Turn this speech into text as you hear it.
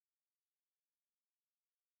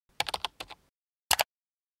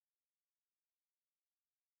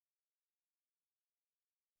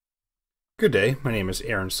Good day, my name is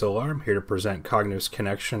Aaron Solar. I'm here to present Cognos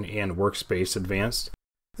Connection and Workspace Advanced.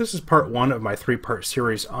 This is part one of my three-part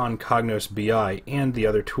series on Cognos BI and the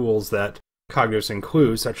other tools that Cognos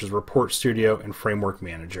includes, such as Report Studio and Framework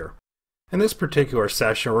Manager. In this particular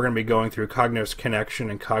session, we're going to be going through Cognos Connection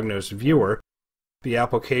and Cognos Viewer, the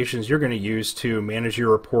applications you're going to use to manage your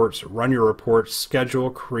reports, run your reports, schedule,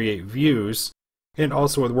 create views, and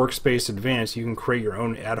also with Workspace Advanced, you can create your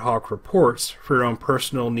own ad hoc reports for your own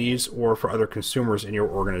personal needs or for other consumers in your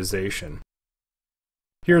organization.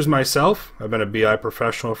 Here's myself. I've been a BI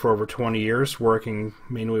professional for over 20 years, working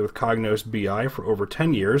mainly with Cognos BI for over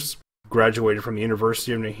 10 years. Graduated from the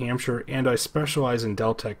University of New Hampshire, and I specialize in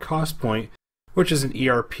Deltek CostPoint, which is an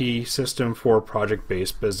ERP system for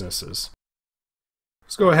project-based businesses.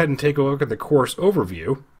 Let's go ahead and take a look at the course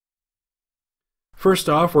overview. First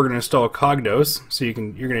off, we're going to install Cognos, so you're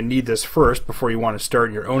going to need this first before you want to start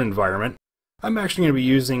in your own environment. I'm actually going to be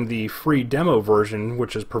using the free demo version,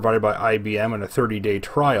 which is provided by IBM on a 30-day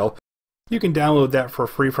trial. You can download that for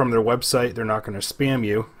free from their website. They're not going to spam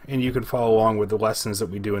you, and you can follow along with the lessons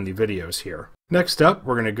that we do in the videos here. Next up,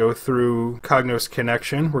 we're going to go through Cognos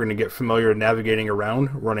Connection. We're going to get familiar navigating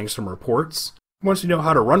around, running some reports. Once you know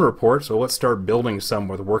how to run reports, so let's start building some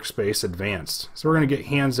with Workspace Advanced. So we're going to get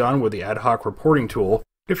hands-on with the ad hoc reporting tool.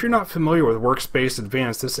 If you're not familiar with Workspace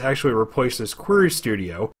Advanced, this actually replaces Query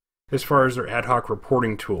Studio as far as their ad hoc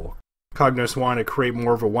reporting tool. Cognos wanted to create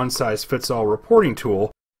more of a one-size-fits-all reporting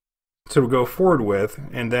tool to go forward with,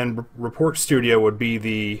 and then Report Studio would be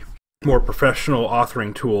the more professional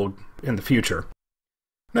authoring tool in the future.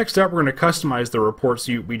 Next up, we're going to customize the reports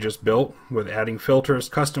we just built with adding filters,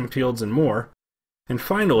 custom fields, and more. And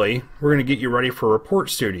finally, we're going to get you ready for Report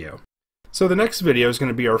Studio. So the next video is going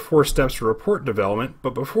to be our 4 steps to report development,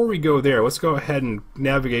 but before we go there, let's go ahead and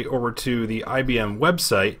navigate over to the IBM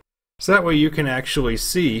website, so that way you can actually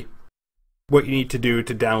see what you need to do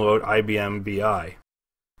to download IBM BI.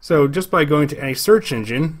 So just by going to any search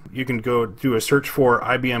engine, you can go do a search for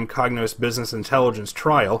IBM Cognos Business Intelligence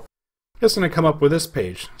Trial. It's going to come up with this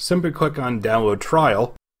page. Simply click on Download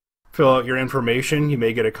Trial. Fill out your information, you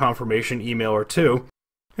may get a confirmation email or two,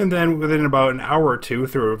 and then within about an hour or two,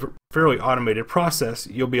 through a fairly automated process,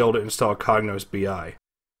 you'll be able to install Cognos BI.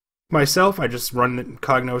 Myself, I just run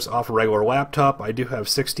Cognos off a regular laptop. I do have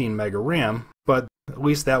 16 meg of RAM, but at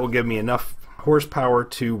least that will give me enough horsepower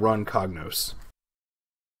to run Cognos.